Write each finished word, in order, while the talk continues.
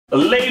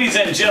Ladies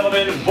and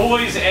gentlemen,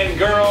 boys and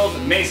girls,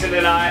 Mason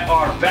and I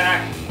are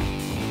back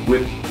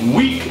with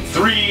Week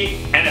 3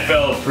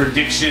 NFL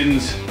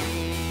predictions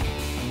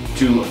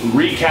to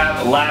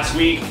recap last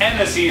week and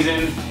the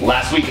season.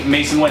 Last week,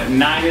 Mason went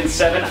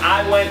 9-7.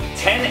 I went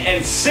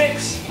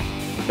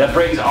 10-6. That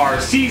brings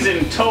our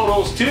season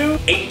totals to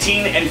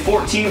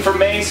 18-14 for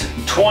Mace,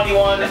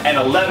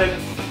 21-11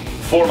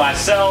 for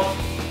myself.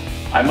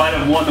 I might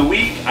have won the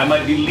week. I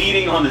might be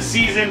leading on the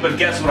season, but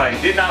guess what?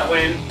 I did not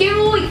win. Game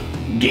of the week.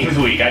 Game of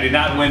the week. I did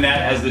not win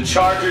that as the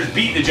Chargers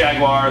beat the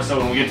Jaguars. So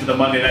when we get to the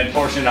Monday night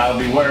portion, I'll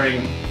be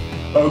wearing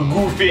a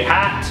goofy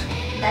hat.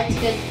 That's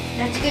good.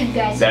 That's good,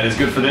 guys. That is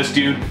good for this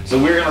dude.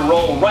 So we're going to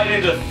roll right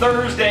into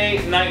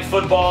Thursday night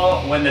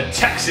football when the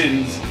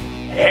Texans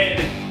head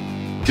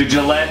to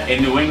Gillette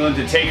in New England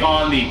to take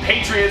on the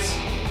Patriots.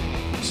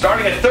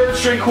 Starting at third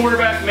string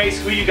quarterback, Mace,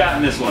 who you got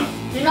in this one?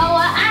 You know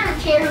what? I don't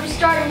care who's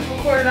starting for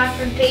quarterback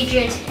for the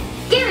Patriots.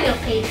 Give me the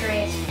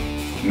Patriots.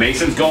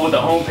 Mason's going with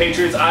the home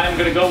Patriots. I'm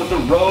going to go with the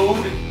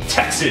road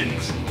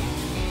Texans.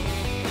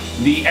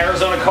 The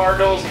Arizona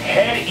Cardinals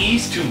head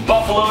east to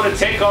Buffalo to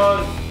take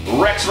on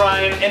Rex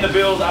Ryan and the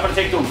Bills. I'm going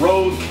to take the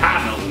road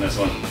Cardinals in this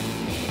one.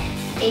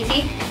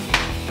 AT,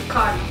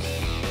 Cardinals.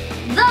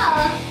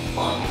 The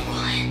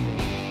Oakland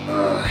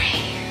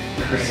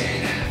Raiders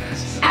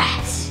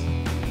at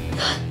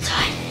the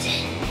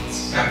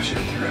Titans. How's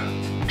your throat?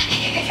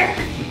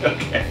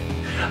 Okay.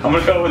 I'm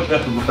going to go with the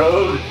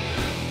road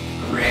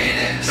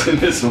Raiders in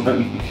this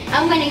one.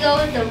 I'm going to go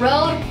with the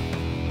road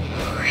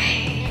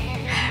Raiders.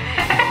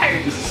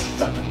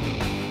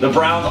 The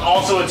Browns,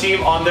 also a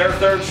team on their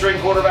third string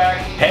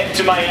quarterback, head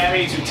to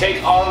Miami to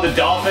take on the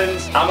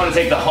Dolphins. I'm going to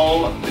take the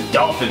home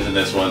Dolphins in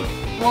this one.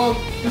 Well,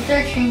 the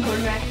third string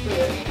quarterback for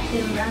the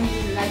Cleveland Browns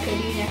isn't that good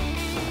either.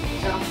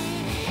 So,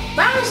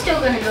 but I'm still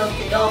going to go with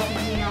the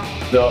Dolphins, you know.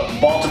 The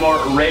Baltimore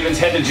Ravens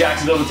head to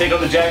Jacksonville to take on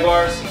the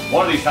Jaguars.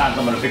 One of these times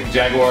I'm going to pick the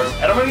Jaguars,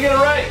 and I'm going to get it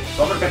right.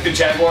 So I'm going to pick the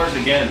Jaguars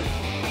again.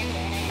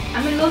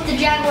 I'm going to go with the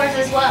Jaguars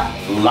as well.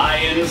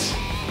 Lions.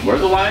 Where are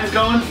the Lions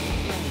going?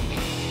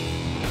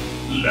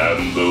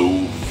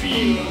 Lambeau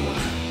Field.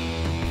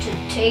 To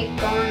take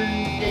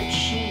on the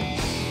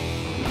Chiefs.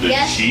 The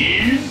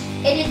Chiefs?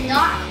 It is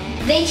not.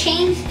 They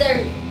changed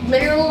their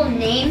literal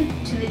name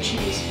to the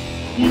Chiefs.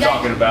 We're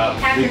talking about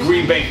Packers. the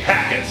Green Bay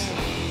Packers.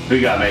 Who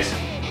you got, Mason?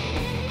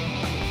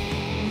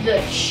 The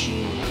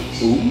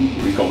Chiefs. Ooh,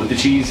 we go with the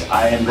cheese.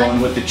 I am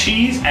going with the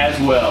cheese as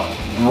well.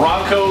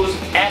 Broncos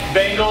at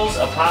Bengals,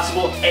 a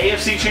possible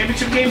AFC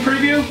Championship game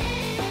preview.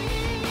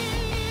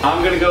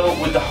 I'm going to go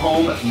with the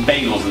home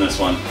Bengals in this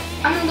one.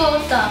 I'm going to go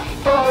with the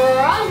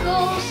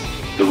Broncos.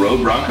 The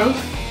road Broncos?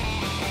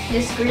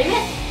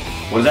 Disagreement?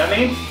 What does that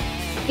mean?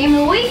 Game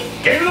of the week.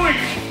 Game of the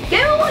week.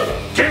 Game of the week.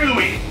 Game of the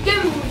week. Game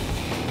of the week.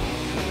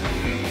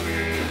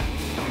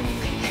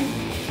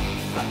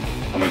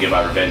 I'm going to get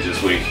my revenge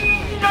this week.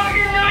 No,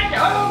 you're not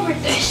done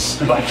with this.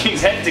 The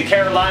Vikings head to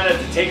Carolina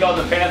to take on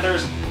the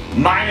Panthers.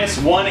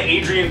 -1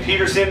 Adrian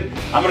Peterson.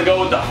 I'm going to go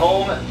with the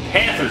home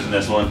Panthers in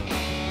this one.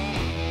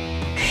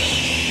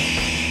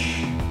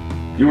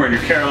 You're wearing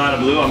your Carolina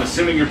blue. I'm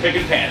assuming you're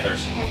picking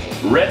Panthers.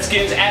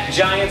 Redskins at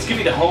Giants. Give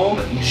me the home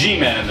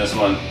G-Men in this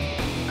one.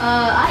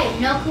 I have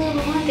no clue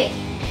who I'm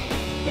picking.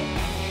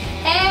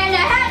 And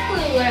I have a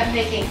clue what I'm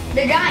picking.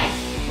 The Giants.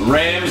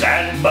 Rams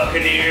at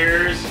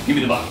Buccaneers. Give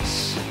me the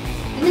Bucs.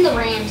 Give me the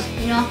Rams,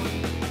 you know.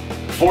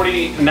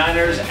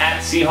 49ers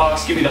at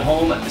Seahawks. Give me the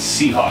home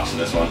Seahawks in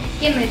this one.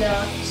 Give me the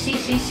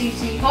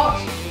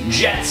Hawks.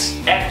 Jets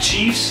at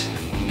Chiefs.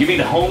 Give me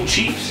the home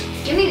Chiefs.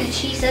 Give me the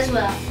Chiefs as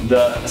well.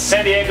 The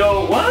San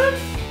Diego what?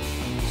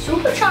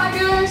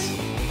 Superchargers.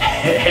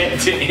 Head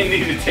to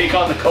Indy to take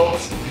on the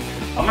Colts.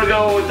 I'm gonna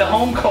go with the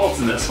home Colts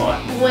in this one.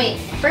 Wait,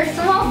 first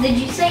of all, did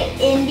you say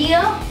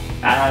India?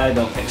 I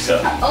don't think so.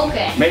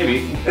 Okay.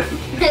 Maybe.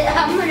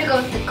 I'm gonna go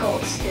with the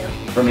Colts too.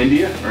 From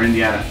India or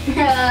Indiana?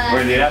 Or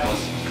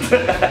Indianapolis?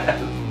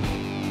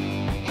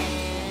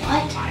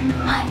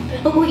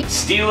 What? Wait.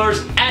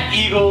 Steelers at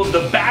Eagles,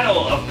 the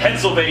Battle of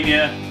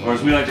Pennsylvania, or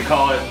as we like to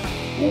call it,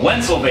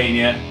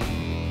 Wentzylvania.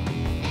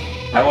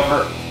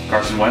 However,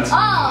 Carson Wentz.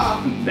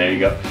 Oh. There you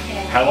go.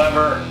 Yeah.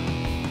 However,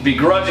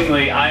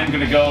 begrudgingly, I am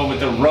going to go with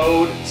the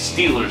road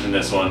Steelers in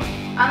this one.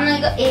 I'm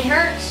gonna go. It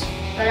hurts,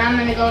 but I'm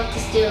gonna go with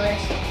the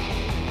Steelers.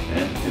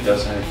 Yeah, it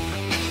does hurt.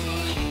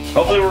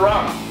 Hopefully we're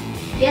wrong.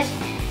 Yes.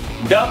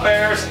 The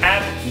Bears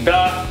at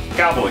the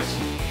Cowboys.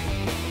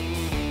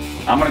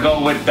 I'm going to go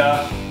with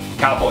the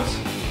Cowboys.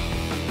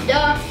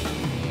 The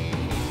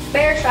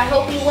Bears. I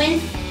hope you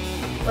win,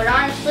 but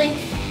honestly,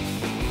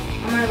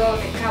 I'm gonna go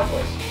with the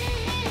Cowboys.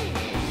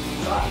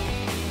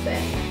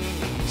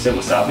 Sit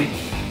wasabi.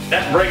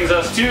 That brings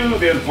us to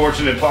the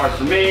unfortunate part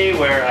for me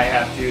where I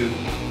have to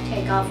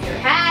take off your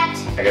hat.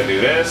 I gotta do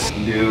this,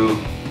 do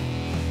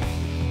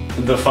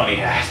the funny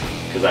hat,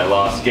 because I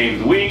lost game of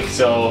the week.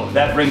 So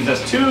that brings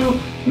us to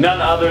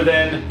none other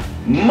than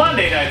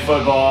Monday Night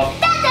Football.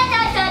 Da, da,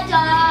 da, da,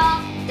 da.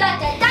 Da,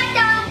 da, da,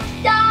 da.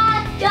 Da,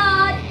 da,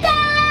 da.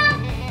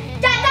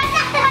 Da, da,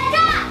 da, da,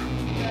 da.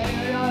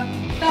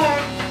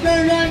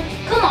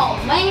 Come on,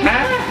 man.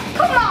 Huh?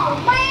 Come on,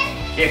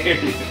 can't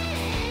hear you.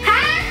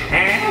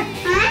 Huh?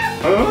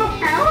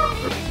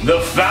 Huh? The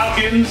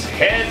Falcons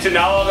head to New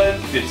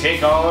Orleans to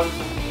take on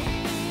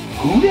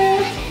who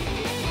that?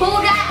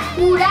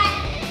 Who that?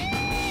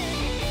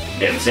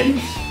 Them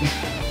Saints.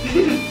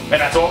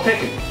 And that's all I'm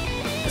picking.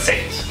 The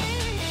Saints.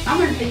 I'm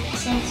gonna pick the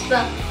Saints,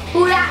 but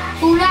who that?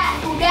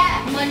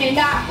 Monday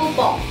Night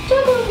Football.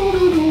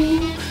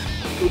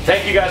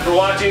 Thank you guys for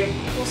watching.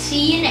 We'll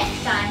see you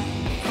next time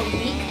for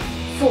week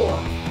 4.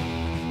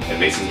 And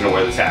Mason's gonna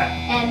wear this hat.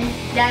 And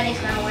Daddy's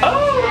gonna wear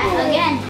this hat again.